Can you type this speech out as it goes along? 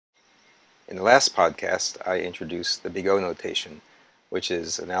In the last podcast, I introduced the big O notation, which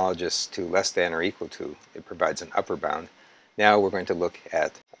is analogous to less than or equal to. It provides an upper bound. Now we're going to look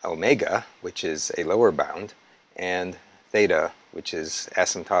at omega, which is a lower bound, and theta, which is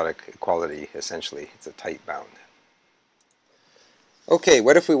asymptotic equality, essentially. It's a tight bound. Okay,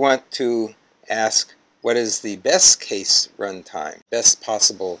 what if we want to ask what is the best case runtime, best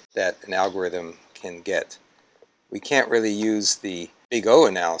possible that an algorithm can get? We can't really use the big O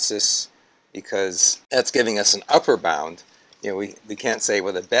analysis because that's giving us an upper bound. We can't say,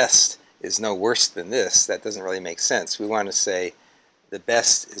 well, the best is no worse than this. That doesn't really make sense. We want to say the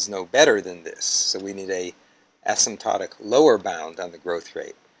best is no better than this. So we need a asymptotic lower bound on the growth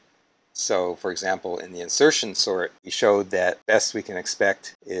rate. So, for example, in the insertion sort, we showed that best we can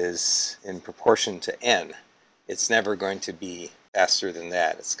expect is in proportion to n. It's never going to be faster than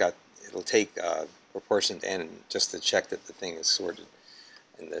that. It'll take proportion to n just to check that the thing is sorted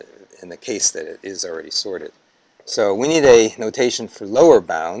in the case that it is already sorted. So we need a notation for lower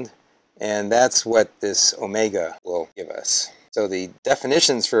bound, and that's what this omega will give us. So the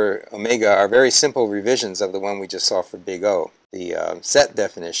definitions for omega are very simple revisions of the one we just saw for big O. The set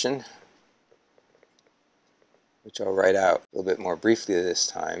definition, which I'll write out a little bit more briefly this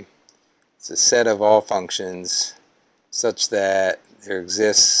time. It's a set of all functions such that there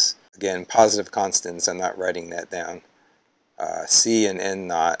exists, again, positive constants. I'm not writing that down. C and n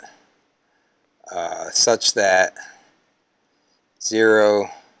naught, such that 0,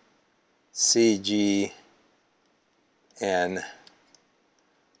 C, G, n,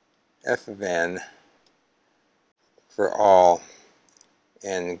 f of n for all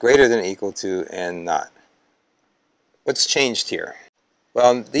n greater than or equal to n naught. What's changed here?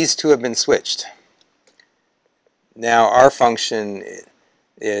 Well, these two have been switched. Now our function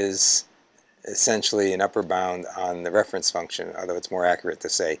is essentially an upper bound on the reference function, although it's more accurate to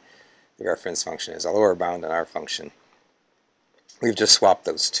say the reference function is a lower bound on our function. We've just swapped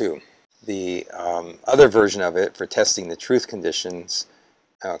those two. The other version of it, for testing the truth conditions,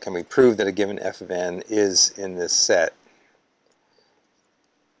 can we prove that a given f of n is in this set,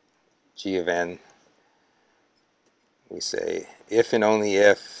 g of n? We say, if and only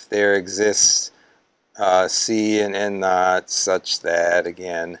if there exists C and n naught such that,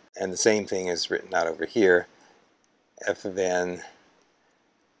 again, and the same thing is written out over here, f of n,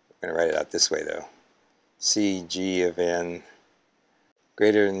 I'm going to write it out this way though, C, G of n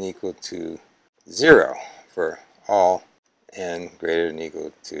greater than or equal to 0 for all n greater than or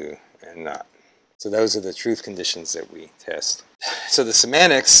equal to n naught. So those are the truth conditions that we test. So the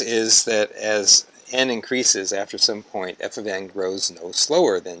semantics is that as n increases, after some point, f of n grows no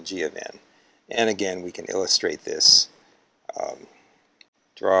slower than g of n. And again, we can illustrate this.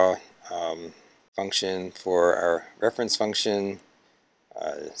 Draw function for our reference function,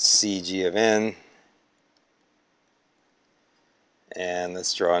 cg of n. And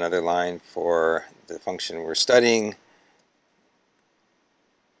let's draw another line for the function we're studying.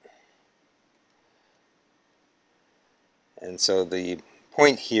 And so the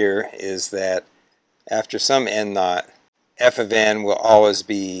point here is that after some n naught, f of n will always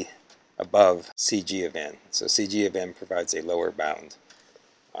be above cg of n. So cg of n provides a lower bound.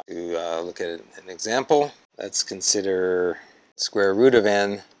 To look at an example, let's consider square root of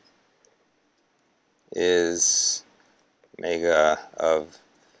n is omega of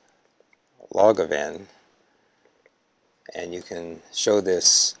log of n. And you can show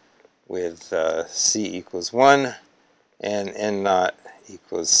this with c equals 1 and n naught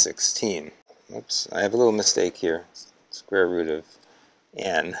equals 16. Oops, I have a little mistake here. Square root of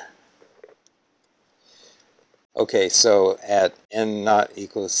n. Okay, so at n naught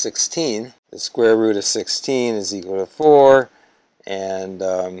equals 16, the square root of 16 is equal to 4, and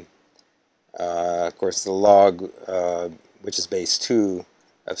of course the log, which is base 2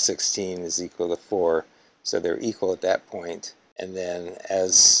 of 16, is equal to 4, so they're equal at that point. And then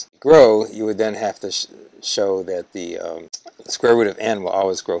as you grow, you would then have to show that the square root of n will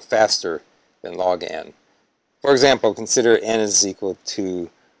always grow faster than log n. For example, consider n is equal to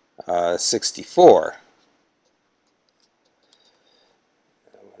 64.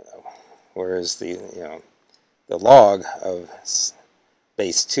 Whereas the log of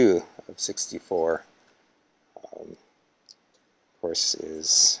base 2 of 64, of course,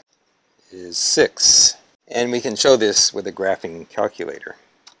 is 6. And we can show this with a graphing calculator.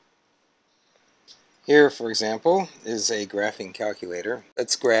 Here, for example, is a graphing calculator.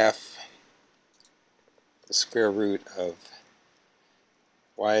 Let's graph the square root of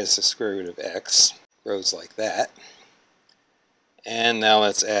y is the square root of x. Grows like that. And now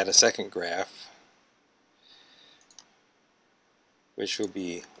let's add a second graph, which will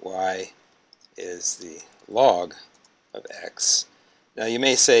be y is the log of x. Now you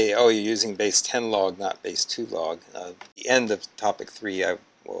may say, oh, you're using base 10 log, not base 2 log. At the end of topic 3, I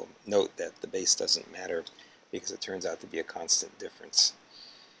will note that the base doesn't matter because it turns out to be a constant difference.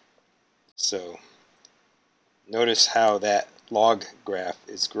 So notice how that log graph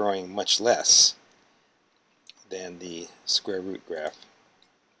is growing much less than the square root graph.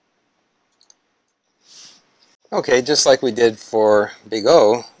 Okay, just like we did for big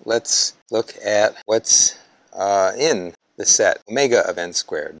O, let's look at what's in the set omega of n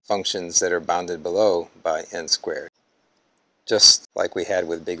squared, functions that are bounded below by n squared. Just like we had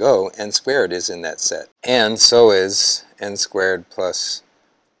with big O, n squared is in that set. And so is n squared plus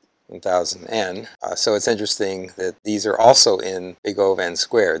 1000n. So it's interesting that these are also in big O of n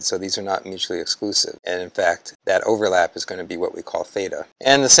squared, so these are not mutually exclusive. And in fact, that overlap is going to be what we call theta.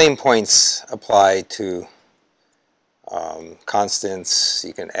 And the same points apply to constants.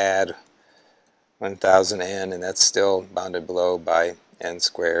 You can add 1000n, and that's still bounded below by n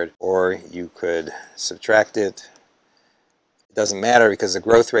squared, or you could subtract it. It doesn't matter because the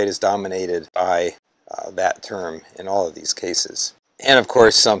growth rate is dominated by that term in all of these cases. And of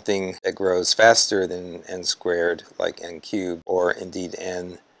course, something that grows faster than n squared, like n cubed, or indeed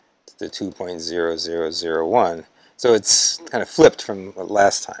n to the 2.0001. So it's kind of flipped from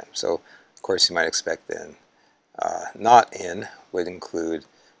last time. So of course you might expect then not n would include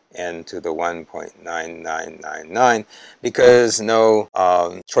n to the 1.9999 because no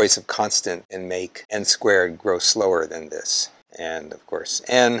choice of constant can make n squared grow slower than this. And of course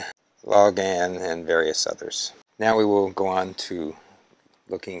n, log n, and various others. Now we will go on to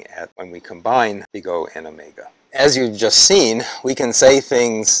looking at when we combine big O and omega. As you've just seen, we can say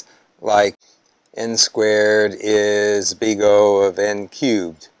things like n squared is big O of n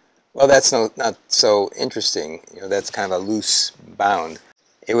cubed. Well, that's not so interesting. That's kind of a loose bound.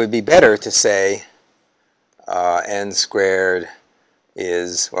 It would be better to say n squared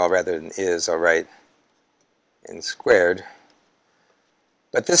is, well, rather than is, I'll write n squared.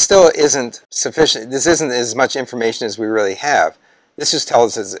 But this still isn't sufficient. This isn't as much information as we really have. This just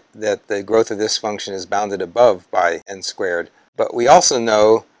tells us that the growth of this function is bounded above by n squared. But we also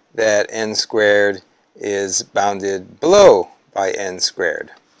know that n squared is bounded below by n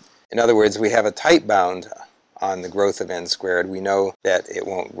squared. In other words, we have a tight bound on the growth of n squared. We know that it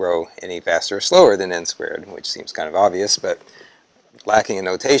won't grow any faster or slower than n squared, which seems kind of obvious, but lacking a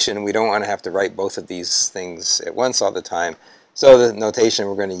notation, we don't want to have to write both of these things at once all the time. So the notation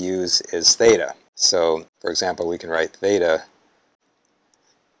we're going to use is theta. So, for example, we can write theta,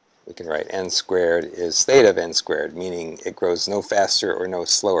 we can write n squared is theta of n squared, meaning it grows no faster or no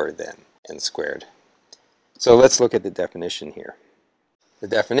slower than n squared. So let's look at the definition here. The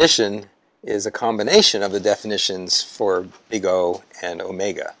definition is a combination of the definitions for big O and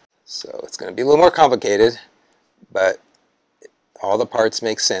omega. So it's going to be a little more complicated, but all the parts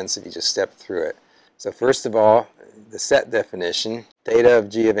make sense if you just step through it. So first of all, the set definition, theta of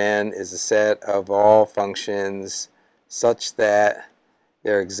g of n is a set of all functions such that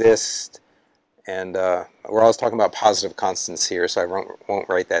there exist, and we're always talking about positive constants here, so I won't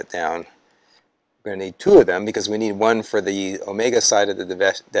write that down. We're going to need two of them because we need one for the omega side of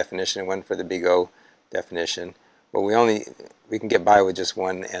the definition and one for the big O definition. But we can get by with just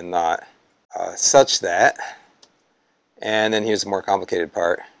one and not. Such that, and then here's the more complicated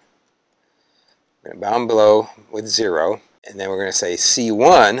part. We're going to bound below with 0, and then we're going to say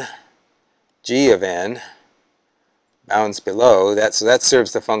C1 g of n bounds below. So that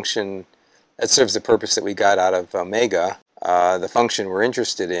serves the function, that serves the purpose that we got out of omega, the function we're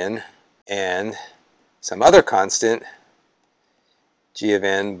interested in, and some other constant, g of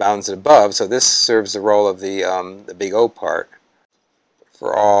n, bounds it above. So this serves the role of the big O part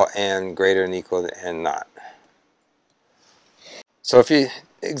for all n greater than or equal to n naught. So if you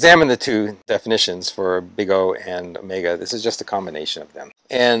examine the two definitions for big O and omega, this is just a combination of them.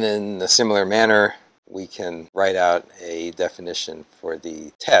 And in a similar manner, we can write out a definition for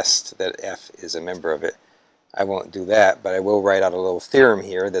the test that f is a member of it. I won't do that, but I will write out a little theorem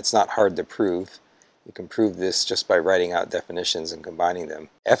here that's not hard to prove. You can prove this just by writing out definitions and combining them.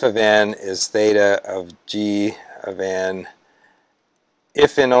 F of n is theta of g of n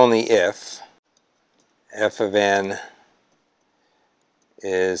if and only if f of n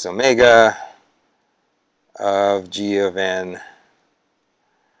is omega of g of n,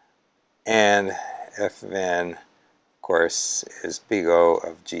 and f of n, of course, is big O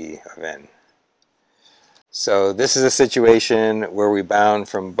of g of n. So this is a situation where we bound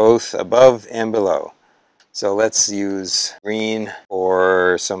from both above and below. So let's use green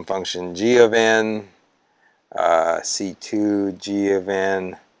for some function g of n, c2 g of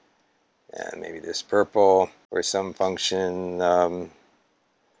n, and maybe this purple for some function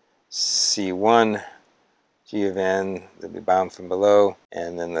C1 g of n that be bound from below,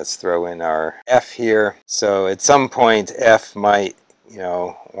 and then let's throw in our f here. So at some point f might,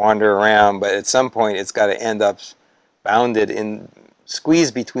 wander around, but at some point it's got to end up bounded in,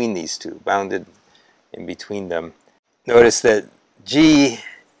 squeezed between these two, bounded in between them. Notice that g,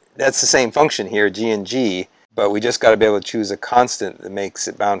 that's the same function here, g and g, but we just got to be able to choose a constant that makes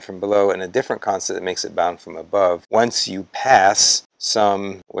it bound from below and a different constant that makes it bound from above once you pass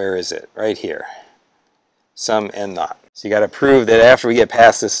some, where is it? Right here. Some n naught. So you got to prove that after we get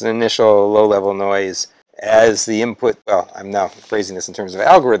past this initial low-level noise, as the input, well, I'm now phrasing this in terms of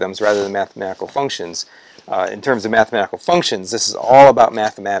algorithms rather than mathematical functions. In terms of mathematical functions, this is all about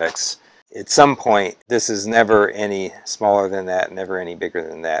mathematics. At some point, this is never any smaller than that, never any bigger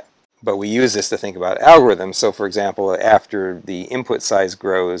than that. But we use this to think about algorithms. So for example, after the input size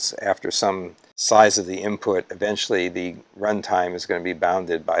grows, after some size of the input, eventually the runtime is going to be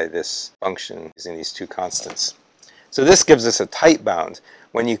bounded by this function using these two constants. So this gives us a tight bound.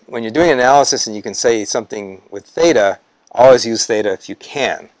 When you're doing analysis and you can say something with theta, always use theta if you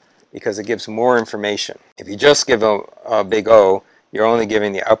can, because it gives more information. If you just give a big O, you're only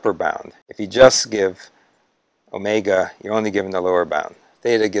giving the upper bound. If you just give omega, you're only giving the lower bound.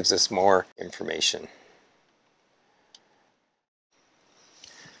 Theta gives us more information.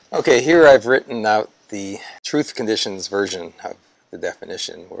 Okay, here I've written out the truth conditions version of the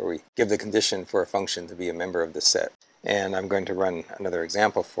definition, where we give the condition for a function to be a member of the set. And I'm going to run another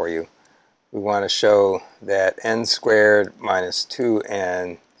example for you. We want to show that n squared minus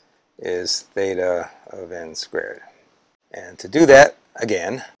 2n is theta of n squared. And to do that,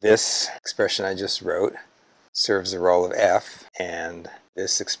 again, this expression I just wrote serves the role of f, and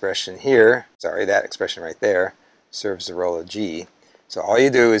this expression here, sorry, that expression right there, serves the role of g. So all you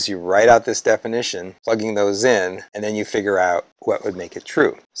do is you write out this definition, plugging those in, and then you figure out what would make it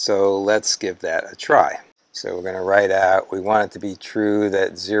true. So let's give that a try. So we're going to write out, we want it to be true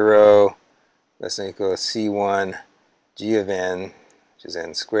that 0 less than or equal to c1 g of n, which is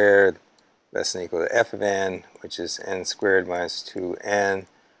n squared, less than or equal to f of n, which is n squared minus 2n,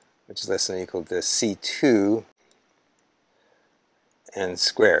 which is less than or equal to c2 n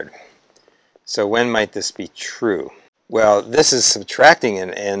squared. So when might this be true? Well, this is subtracting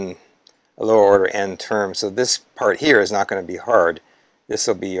a lower order n term, so this part here is not going to be hard. This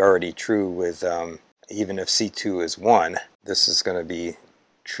will be already true with, even if c2 is 1, this is going to be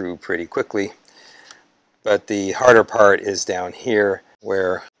true pretty quickly. But the harder part is down here,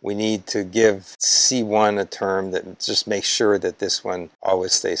 where we need to give c1 a term that just makes sure that this one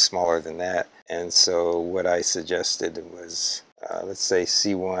always stays smaller than that. And so what I suggested was, let's say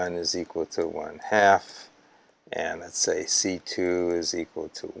c1 is equal to 1/2, and let's say c2 is equal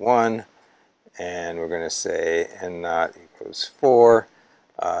to 1, and we're going to say n naught equals 4.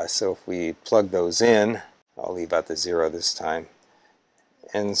 So if we plug those in, I'll leave out the 0 this time,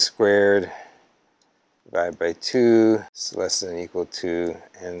 n squared divided by 2 is less than or equal to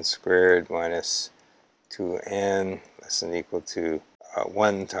n squared minus 2n less than or equal to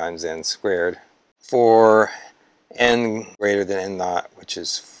 1 times n squared for n greater than n naught, which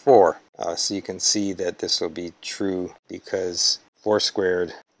is 4. So you can see that this will be true because 4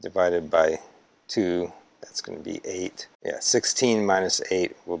 squared divided by 2, that's going to be 8. Yeah, 16 minus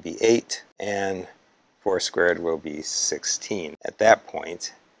 8 will be 8, and 4 squared will be 16 at that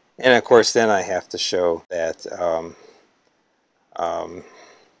point. And of course then I have to show that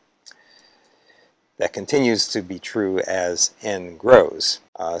that continues to be true as n grows.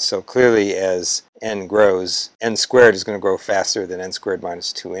 So clearly as n grows, n squared is going to grow faster than n squared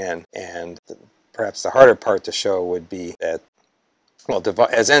minus 2n. And perhaps the harder part to show would be that, well,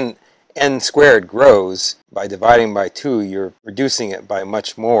 as n squared grows, by dividing by 2, you're reducing it by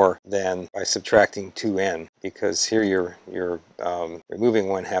much more than by subtracting 2n, because here you're removing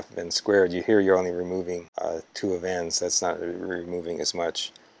 1/2 of n squared. Here you're only removing 2 of n's. That's not removing as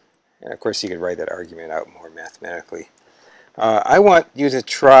much. And of course you could write that argument out more mathematically. I want you to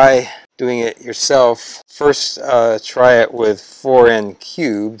try doing it yourself. First, try it with 4n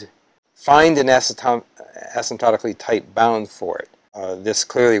cubed. Find an asymptotically tight bound for it. This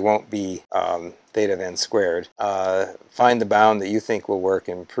clearly won't be theta of n squared. Find the bound that you think will work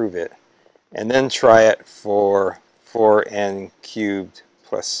and prove it. And then try it for 4n cubed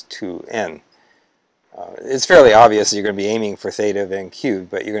plus 2n. It's fairly obvious you're going to be aiming for theta of n cubed,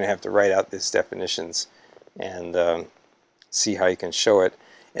 but you're going to have to write out these definitions and see how you can show it.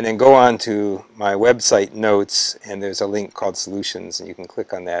 And then go on to my website notes, and there's a link called Solutions, and you can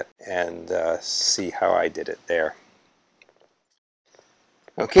click on that and see how I did it there.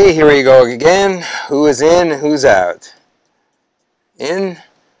 Okay, here we go again. Who is in, who's out? In,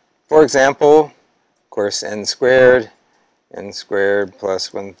 for example, of course, n squared plus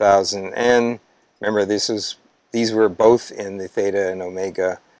 1000n. Remember, these were both in the theta and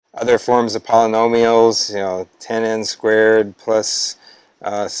omega. Other forms of polynomials, 10n squared plus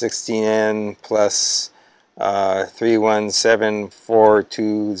 16n plus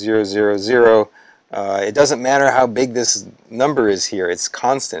 3174200. It doesn't matter how big this number is here. It's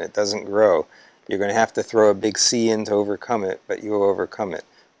constant. It doesn't grow. You're going to have to throw a big C in to overcome it, but you'll overcome it.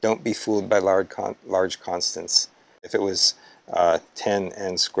 Don't be fooled by large constants. If it was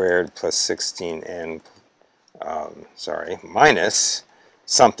 10n squared plus 16n, minus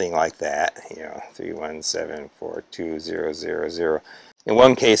something like that, 3174200. In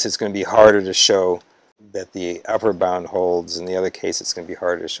one case, it's going to be harder to show that the upper bound holds. In the other case, it's going to be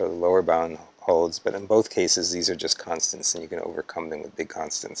harder to show the lower bound holds. But in both cases, these are just constants, and you can overcome them with big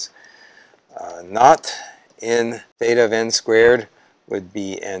constants. Not in theta of n squared would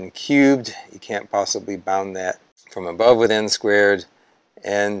be n cubed. You can't possibly bound that from above with n squared.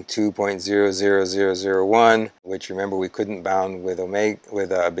 N 2.00001, which remember we couldn't bound with omega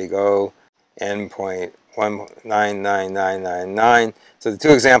with a big O, n 0.199999. So the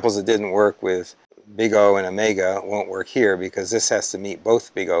two examples that didn't work with big O and omega won't work here because this has to meet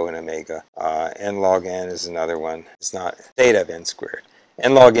both big O and omega. N log n is another one. It's not theta of n squared.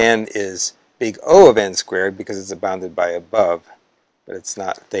 N log n is big O of n squared because it's bounded by above, but it's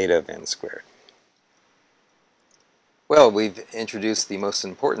not theta of n squared. Well, we've introduced the most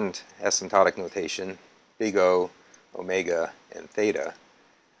important asymptotic notation, big O, omega, and theta.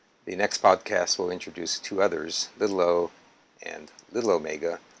 The next podcast will introduce two others, little o and little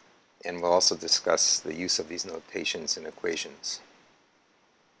omega, and we'll also discuss the use of these notations in equations.